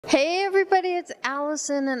Hey everybody, it's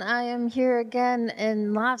Allison and I am here again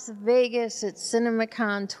in Las Vegas at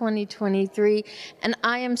CinemaCon 2023 and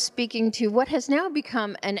I am speaking to what has now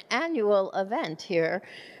become an annual event here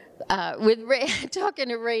with Ray, talking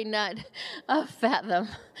to Ray Nutt of Fathom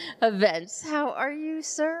Events. How are you,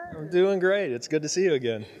 sir? I'm doing great. It's good to see you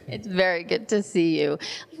again. It's very good to see you.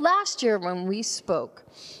 Last year when we spoke,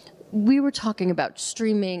 we were talking about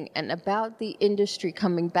streaming and about the industry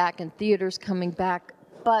coming back and theaters coming back,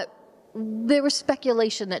 but there was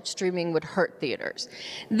speculation that streaming would hurt theaters.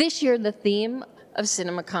 This year, the theme of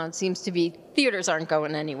CinemaCon seems to be theaters aren't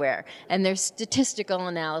going anywhere, and there's statistical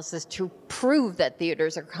analysis to prove that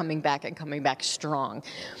theaters are coming back and coming back strong.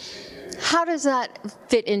 How does that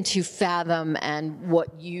fit into Fathom and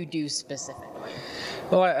what you do specifically?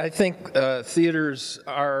 Well, I think theaters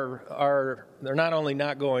they're not only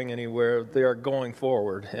not going anywhere, they are going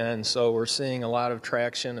forward. And so we're seeing a lot of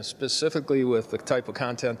traction, specifically with the type of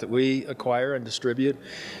content that we acquire and distribute.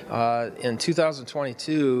 In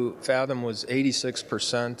 2022, Fathom was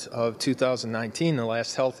 86% of 2019, the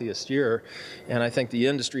last healthiest year. And I think the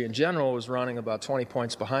industry in general was running about 20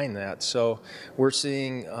 points behind that. So we're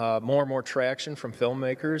seeing more and more traction from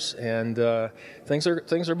filmmakers, and things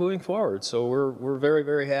are moving forward. So we're very,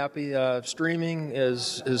 very happy. Streaming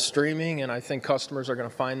is streaming, and I think customers are going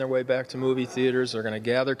to find their way back to movie theaters. They're going to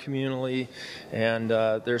gather communally, and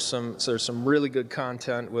there's some really good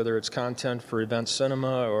content, whether it's content for event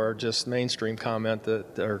cinema or just mainstream content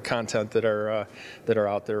that are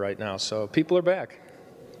out there right now. So people are back.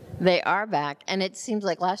 They are back, and it seems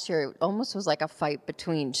like last year it almost was like a fight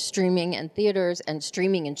between streaming and theaters and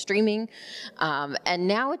streaming, and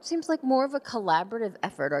now it seems like more of a collaborative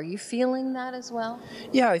effort. Are you feeling that as well?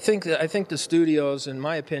 Yeah, I think the studios, in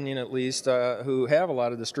my opinion at least, who have a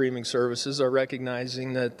lot of the streaming services, are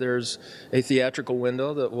recognizing that there's a theatrical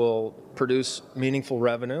window that will produce meaningful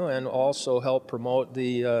revenue and also help promote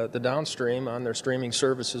the downstream on their streaming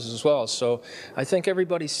services as well. So I think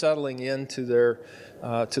everybody's settling into their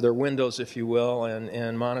windows, if you will,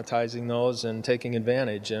 and monetizing those and taking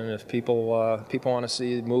advantage. And if people want to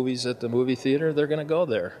see movies at the movie theater, they're going to go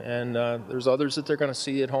there. And there's others that they're going to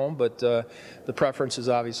see at home, but the preference is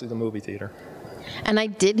obviously the movie theater. And I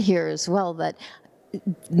did hear as well that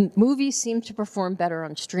movies seem to perform better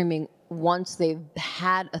on streaming once they've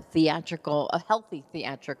had a healthy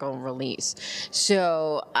theatrical release.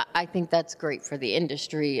 So I think that's great for the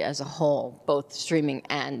industry as a whole, both streaming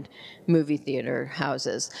and movie theater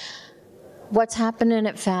houses. What's happening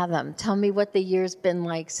at Fathom? Tell me what the year's been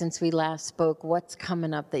like since we last spoke. What's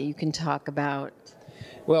coming up that you can talk about?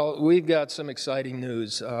 Well, we've got some exciting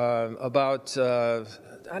news. About, I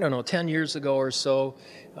don't know, 10 years ago or so,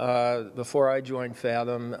 before I joined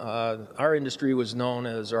Fathom, our industry was known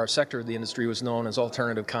as, or our sector of the industry was known as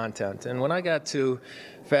alternative content. And when I got to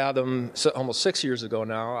Fathom almost 6 years ago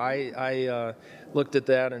now, I looked at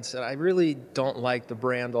that and said, I really don't like the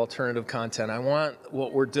brand alternative content. I want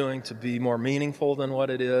what we're doing to be more meaningful than what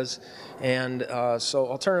it is. And so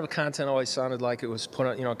alternative content always sounded like it was put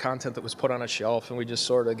on, content that was put on a shelf and we just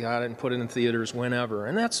sort of got it and put it in theaters whenever.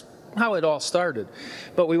 And that's how it all started.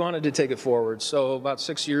 But we wanted to take it forward. So about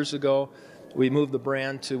 6 years ago, we moved the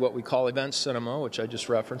brand to what we call event cinema, which I just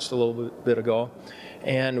referenced a little bit ago.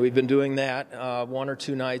 And we've been doing that 1 or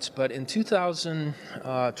 2 nights. But in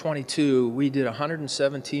 2022, we did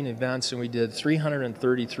 117 events and we did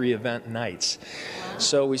 333 event nights.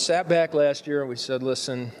 So we sat back last year and we said,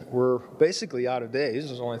 listen, we're basically out of days.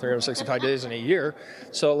 There's only 365 days in a year.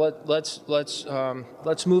 So let's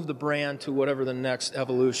move the brand to whatever the next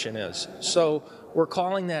evolution is. So we're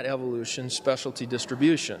calling that evolution specialty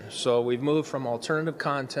distribution. So we've moved from alternative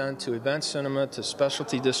content to event cinema to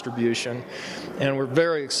specialty distribution. And we're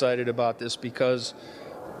very excited about this because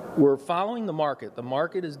we're following the market. The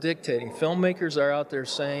market is dictating. Filmmakers are out there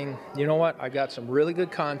saying, you know what, I got some really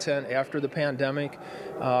good content after the pandemic,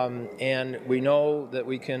 and we know that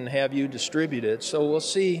we can have you distribute it. So we'll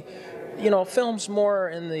see films more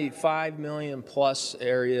in the $5 million plus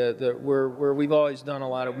area where we've always done a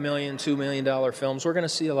lot of $1 million, $2 million films. We're going to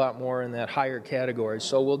see a lot more in that higher category.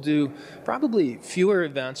 So we'll do probably fewer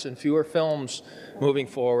events and fewer films moving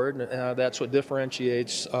forward. That's what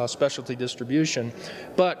differentiates specialty distribution.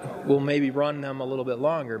 But we'll maybe run them a little bit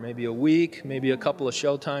longer, maybe a week, maybe a couple of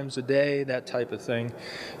showtimes a day, that type of thing.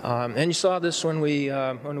 And you saw this when we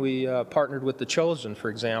partnered with The Chosen, for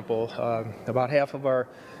example. About half of our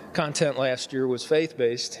content last year was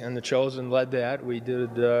faith-based, and The Chosen led that. We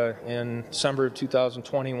did in December of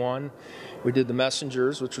 2021. We did The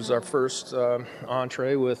Messengers, which was our first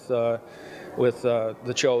entree with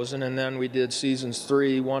The Chosen, and then we did season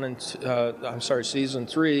 3,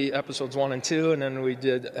 episodes 1 and 2, and then we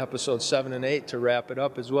did episodes 7 and 8 to wrap it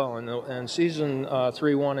up as well. And season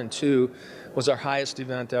 3, 1, and 2 was our highest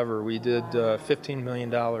event ever. We did $15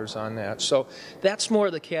 million on that. So that's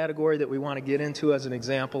more the category that we want to get into as an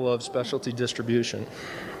example of specialty distribution.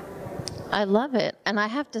 I love it. And I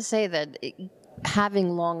have to say that having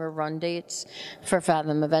longer run dates for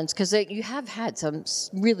Fathom Events, because you have had some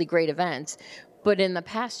really great events, but in the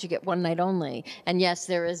past you get one night only. And yes,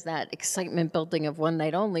 there is that excitement building of one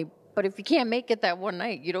night only, but if you can't make it that one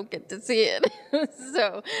night, you don't get to see it.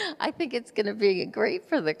 So I think it's going to be great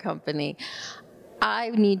for the company. I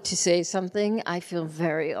need to say something. I feel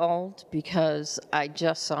very old because I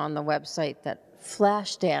just saw on the website that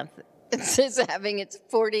Flashdance is having its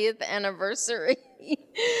 40th anniversary.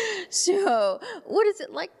 So, what is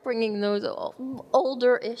it like bringing those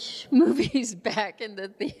older-ish movies back into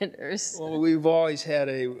theaters? Well, we've always had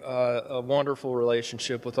a wonderful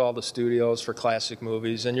relationship with all the studios for classic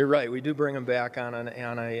movies, and you're right, we do bring them back on an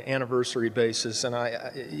anniversary basis. And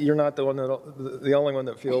you're not the only one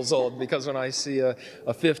that feels old, because when I see a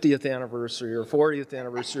 50th anniversary or 40th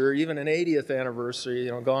anniversary or even an 80th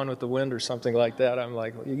anniversary, Gone with the Wind or something like that, I'm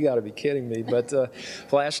like, well, you got to be kidding me. But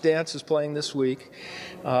Flashdance is playing this week.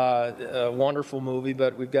 A wonderful movie,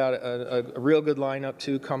 but we've got a real good lineup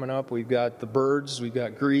too coming up. We've got The Birds, we've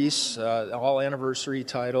got Grease, all anniversary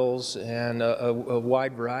titles, and a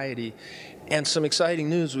wide variety. And some exciting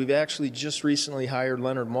news, we've actually just recently hired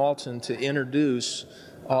Leonard Maltin to introduce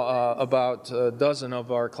about a dozen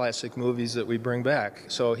of our classic movies that we bring back.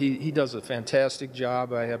 So he does a fantastic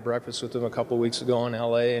job. I had breakfast with him a couple weeks ago in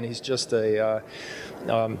LA, and he's just a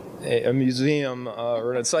museum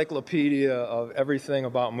or an encyclopedia of everything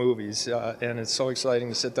about movies, and it's so exciting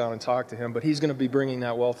to sit down and talk to him. But he's going to be bringing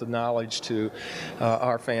that wealth of knowledge to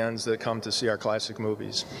our fans that come to see our classic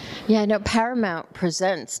movies. Yeah, I know Paramount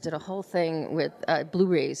Presents did a whole thing with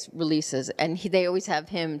Blu-rays releases, and they always have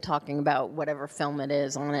him talking about whatever film it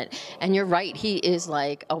is on it. And you're right, he is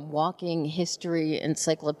like a walking history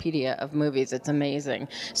encyclopedia of movies. It's amazing.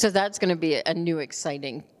 So that's going to be a new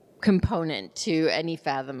exciting component to any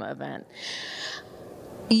Fathom event.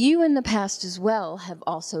 You in the past as well have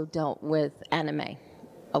also dealt with anime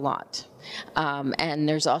a lot. And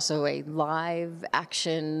there's also a live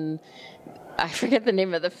action, I forget the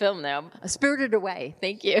name of the film now, Spirited Away,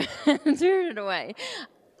 thank you, Spirited Away.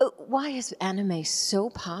 Why is anime so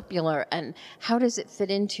popular, and how does it fit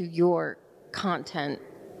into your content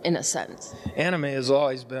in a sense? Anime has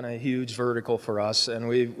always been a huge vertical for us, and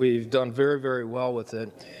we've done very, very well with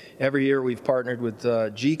it. Every year we've partnered with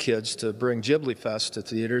G-Kids to bring Ghibli Fest to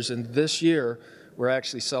theaters, and this year we're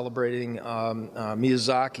actually celebrating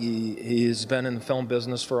Miyazaki. He's been in the film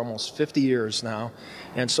business for almost 50 years now,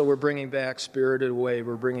 and so we're bringing back Spirited Away,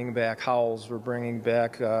 we're bringing back Howls, we're bringing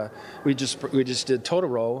back, we just did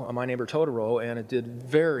Totoro, My Neighbor Totoro, and it did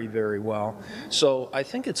very, very well. So I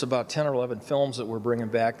think it's about 10 or 11 films that we're bringing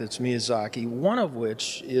back that's Miyazaki, one of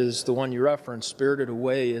which is the one you referenced, Spirited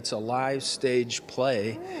Away. It's a live stage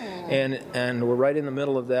play, and we're right in the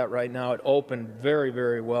middle of that right now. It opened very,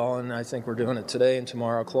 very well, and I think we're doing it today and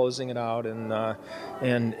tomorrow, closing it out,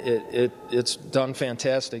 and it's done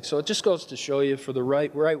fantastic. So it just goes to show you, for the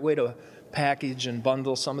right way to package and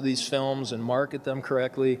bundle some of these films and market them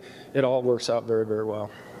correctly, it all works out very, very well.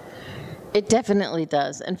 It definitely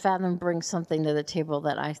does, and Fathom brings something to the table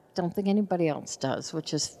that I don't think anybody else does,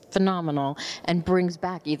 which is phenomenal, and brings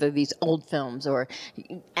back either these old films or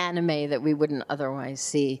anime that we wouldn't otherwise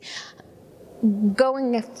see.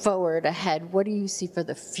 Going forward ahead, what do you see for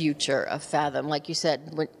the future of Fathom? Like you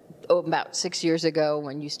said, about 6 years ago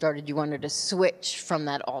when you started, you wanted to switch from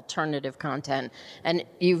that alternative content, and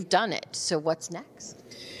you've done it. So what's next?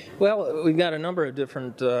 Well, we've got a number of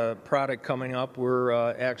different product coming up. We're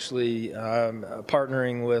actually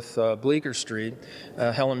partnering with Bleecker Street.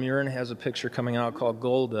 Helen Mirren has a picture coming out called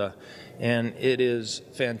Golda, and it is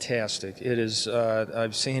fantastic. It is.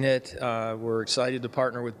 I've seen it. We're excited to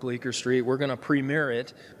partner with Bleecker Street. We're going to premiere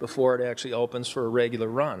it before it actually opens for a regular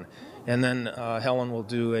run, and then Helen will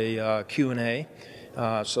do a Q&A.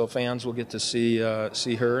 So fans will get to see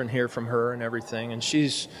her and hear from her and everything. And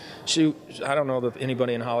I don't know if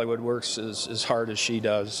anybody in Hollywood works as hard as she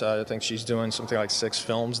does. I think she's doing something like 6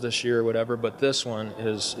 films this year or whatever, but this one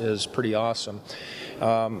is pretty awesome.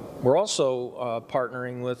 We're also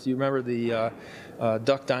partnering with, you remember the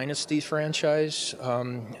Duck Dynasty franchise?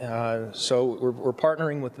 So we're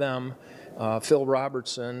partnering with them Phil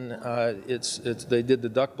Robertson. They did the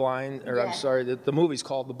Duck Blind, or I'm sorry, the movie's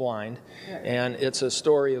called The Blind, and it's a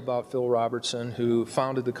story about Phil Robertson, who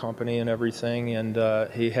founded the company and everything,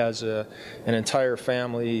 and he has an entire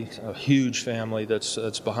family, a huge family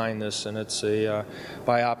that's behind this, and it's a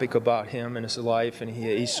biopic about him and his life, and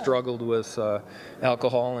he struggled with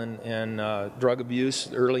alcohol and drug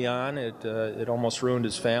abuse early on. It almost ruined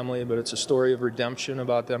his family, but it's a story of redemption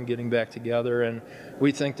about them getting back together, and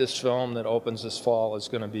we think this film that opens this fall is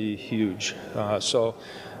going to be huge. So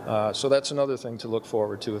that's another thing to look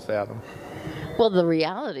forward to with Fathom. Well, the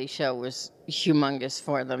reality show was humongous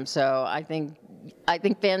for them, so I think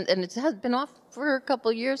fans, and it has been off for a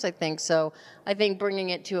couple years, I think. So I think bringing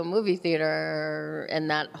it to a movie theater and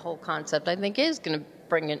that whole concept, I think, is going to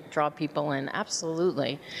draw people in,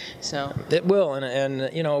 absolutely. So it will,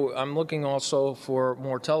 and you know, I'm looking also for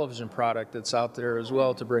more television product that's out there as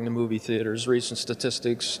well to bring to movie theaters. Recent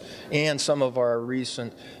statistics and some of our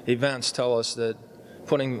recent events tell us that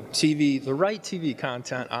putting the right TV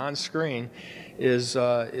content on screen is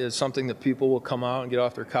something that people will come out and get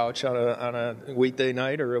off their couch on a weekday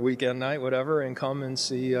night or a weekend night, whatever, and come and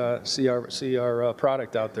see our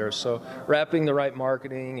product out there. So wrapping the right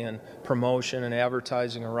marketing and promotion and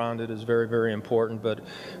advertising around it is very, very important. But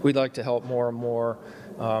we'd like to help more and more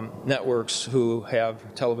networks who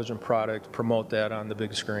have television product promote that on the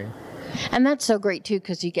big screen. And that's so great too,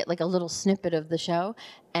 because you get like a little snippet of the show,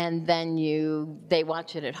 and then they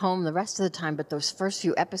watch it at home the rest of the time. But those first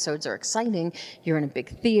few episodes are exciting. You're in a big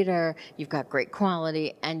theater, you've got great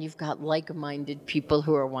quality, and you've got like-minded people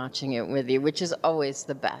who are watching it with you, which is always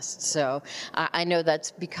the best. So I know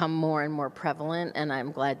that's become more and more prevalent, and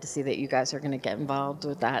I'm glad to see that you guys are going to get involved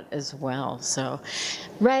with that as well. So,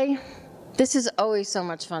 Ray, this is always so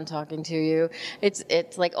much fun talking to you.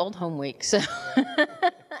 It's like old home week. So.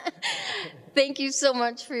 Thank you so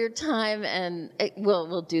much for your time, and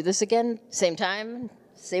we'll do this again, same time,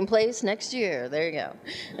 same place next year. There you go.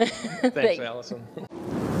 Thanks, Allison.